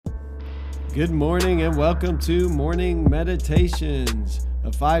Good morning and welcome to Morning Meditations,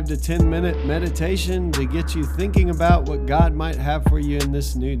 a 5 to 10 minute meditation to get you thinking about what God might have for you in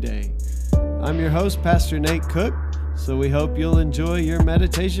this new day. I'm your host, Pastor Nate Cook, so we hope you'll enjoy your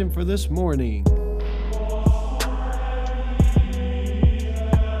meditation for this morning.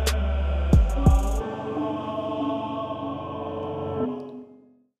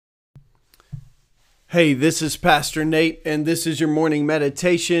 Hey, this is Pastor Nate, and this is your morning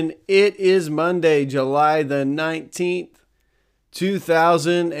meditation. It is Monday, July the 19th,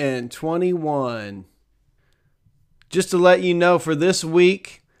 2021. Just to let you know, for this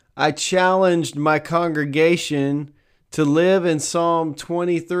week, I challenged my congregation to live in Psalm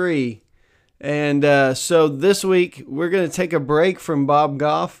 23. And so this week, we're going to take a break from Bob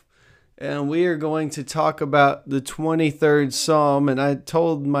Goff, and we are going to talk about the 23rd Psalm. And I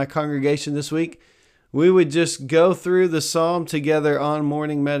told my congregation this week, we would just go through the psalm together on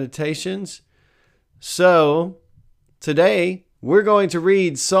morning meditations. So today we're going to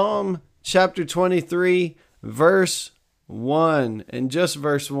read Psalm chapter 23, verse 1, and just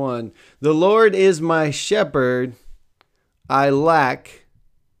verse 1. The Lord is my shepherd, I lack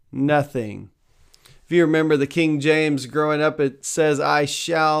nothing. If you remember the King James growing up, it says, I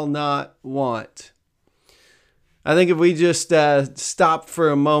shall not want. I think if we just stop for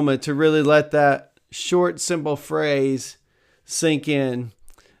a moment to really let that short, simple phrase sink in,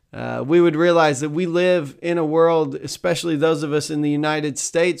 we would realize that we live in a world, especially those of us in the United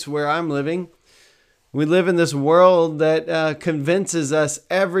States where I'm living, we live in this world that convinces us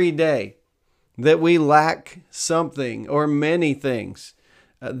every day that we lack something or many things.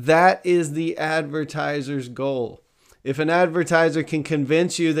 That is the advertiser's goal. If an advertiser can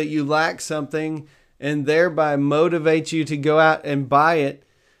convince you that you lack something and thereby motivate you to go out and buy it,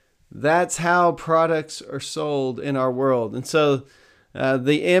 that's how products are sold in our world. And so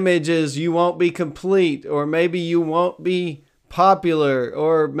the image is you won't be complete, or maybe you won't be popular,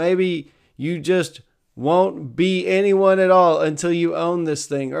 or maybe you just won't be anyone at all until you own this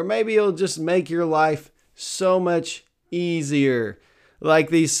thing. Or maybe it'll just make your life so much easier, like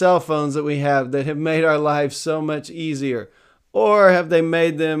these cell phones that we have that have made our lives so much easier. Or have they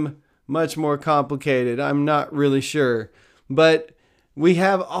made them much more complicated? I'm not really sure. But we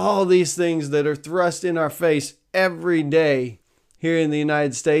have all these things that are thrust in our face every day here in the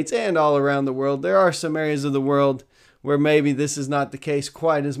United States and all around the world. There are some areas of the world where maybe this is not the case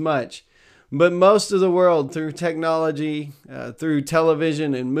quite as much. But most of the world, through technology, through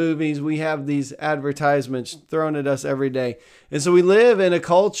television and movies, we have these advertisements thrown at us every day. And so we live in a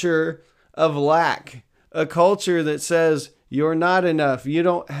culture of lack, a culture that says you're not enough, you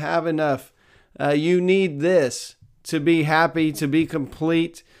don't have enough, you need this to be happy, to be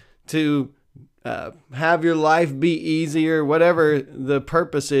complete, to have your life be easier, whatever the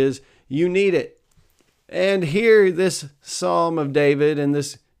purpose is, you need it. And here, this Psalm of David and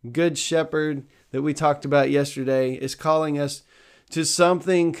this good shepherd that we talked about yesterday is calling us to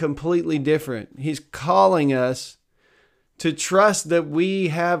something completely different. He's calling us to trust that we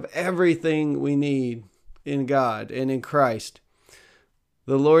have everything we need in God and in Christ.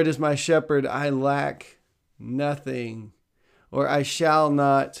 The Lord is my shepherd, I lack nothing, or I shall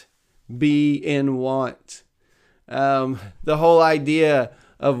not be in want. The whole idea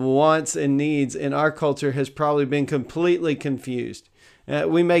of wants and needs in our culture has probably been completely confused.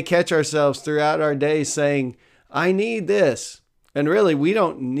 We may catch ourselves throughout our days saying, I need this. And really, we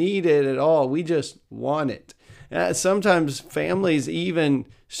don't need it at all. We just want it. Sometimes families even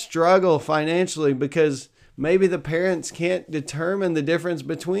struggle financially because maybe the parents can't determine the difference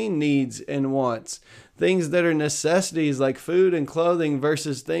between needs and wants. Things that are necessities like food and clothing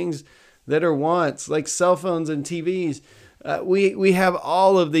versus things that are wants like cell phones and TVs. We have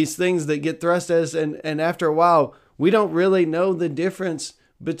all of these things that get thrust at us, and after a while, we don't really know the difference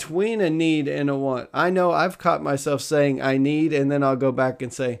between a need and a want. I know I've caught myself saying I need, and then I'll go back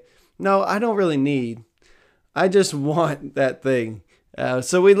and say, no, I don't really need. I just want that thing.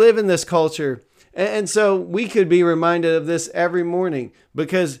 So we live in this culture, and so we could be reminded of this every morning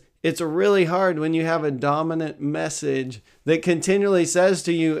because it's really hard when you have a dominant message that continually says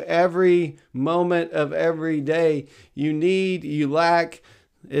to you every moment of every day, you need, you lack.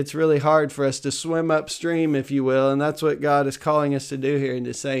 It's really hard for us to swim upstream, if you will. And that's what God is calling us to do here, and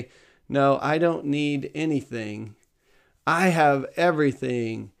to say, no, I don't need anything. I have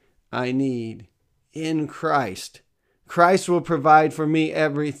everything I need in Christ. Christ will provide for me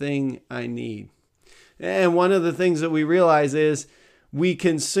everything I need. And one of the things that we realize is we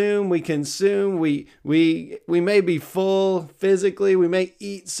consume, we may be full physically, we may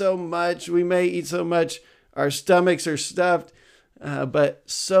eat so much, our stomachs are stuffed, But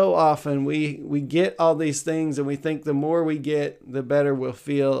so often we get all these things and we think the more we get, the better we'll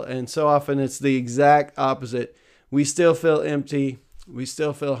feel. And so often it's the exact opposite. We still feel empty. We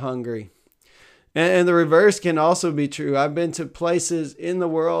still feel hungry. And the reverse can also be true. I've been to places in the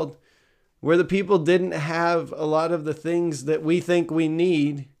world where the people didn't have a lot of the things that we think we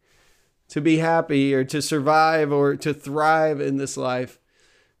need to be happy or to survive or to thrive in this life.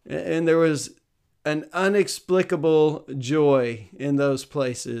 And there was an inexplicable joy in those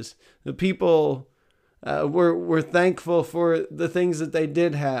places. The people were thankful for the things that they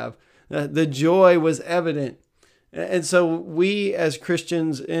did have. The joy was evident. And so we as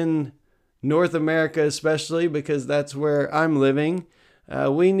Christians in North America, especially because that's where I'm living,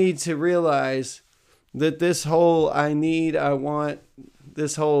 we need to realize that this whole I need, I want,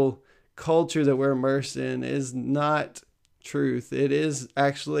 this whole culture that we're immersed in is not truth. It is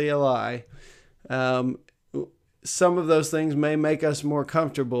actually a lie. Some of those things may make us more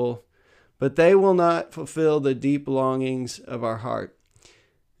comfortable, but they will not fulfill the deep longings of our heart.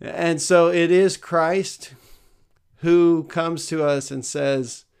 And so it is Christ who comes to us and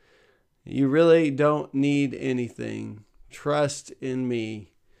says, you really don't need anything. Trust in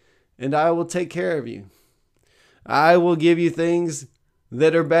me, and I will take care of you. I will give you things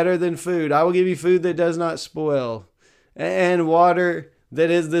that are better than food. I will give you food that does not spoil, and water that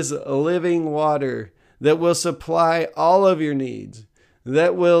is this living water that will supply all of your needs,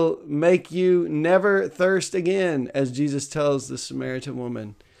 that will make you never thirst again, as Jesus tells the Samaritan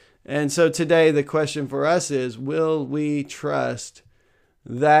woman. And so today the question for us is, will we trust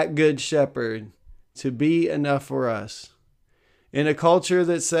that good shepherd to be enough for us? In a culture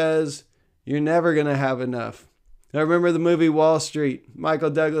that says you're never going to have enough. I remember the movie Wall Street. Michael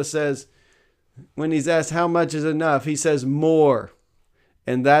Douglas says, when he's asked how much is enough, he says more.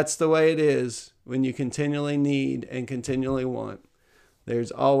 And that's the way it is when you continually need and continually want.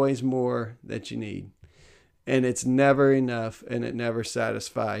 There's always more that you need. And it's never enough, and it never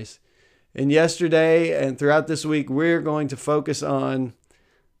satisfies. And yesterday and throughout this week, we're going to focus on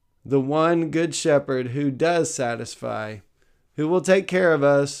the one good shepherd who does satisfy, who will take care of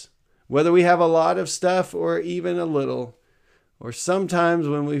us, whether we have a lot of stuff or even a little, or sometimes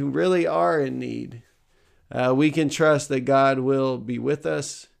when we really are in need. We can trust that God will be with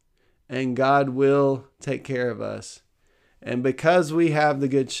us and God will take care of us. And because we have the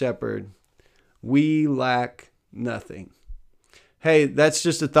Good Shepherd, we lack nothing. Hey, that's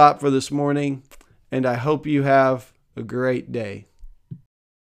just a thought for this morning, and I hope you have a great day.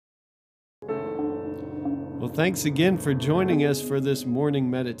 Well, thanks again for joining us for this morning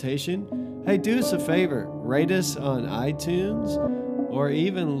meditation. Hey, do us a favor, rate us on iTunes, or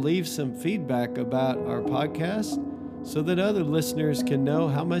even leave some feedback about our podcast so that other listeners can know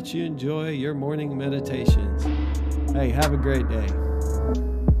how much you enjoy your morning meditations. Hey, have a great day.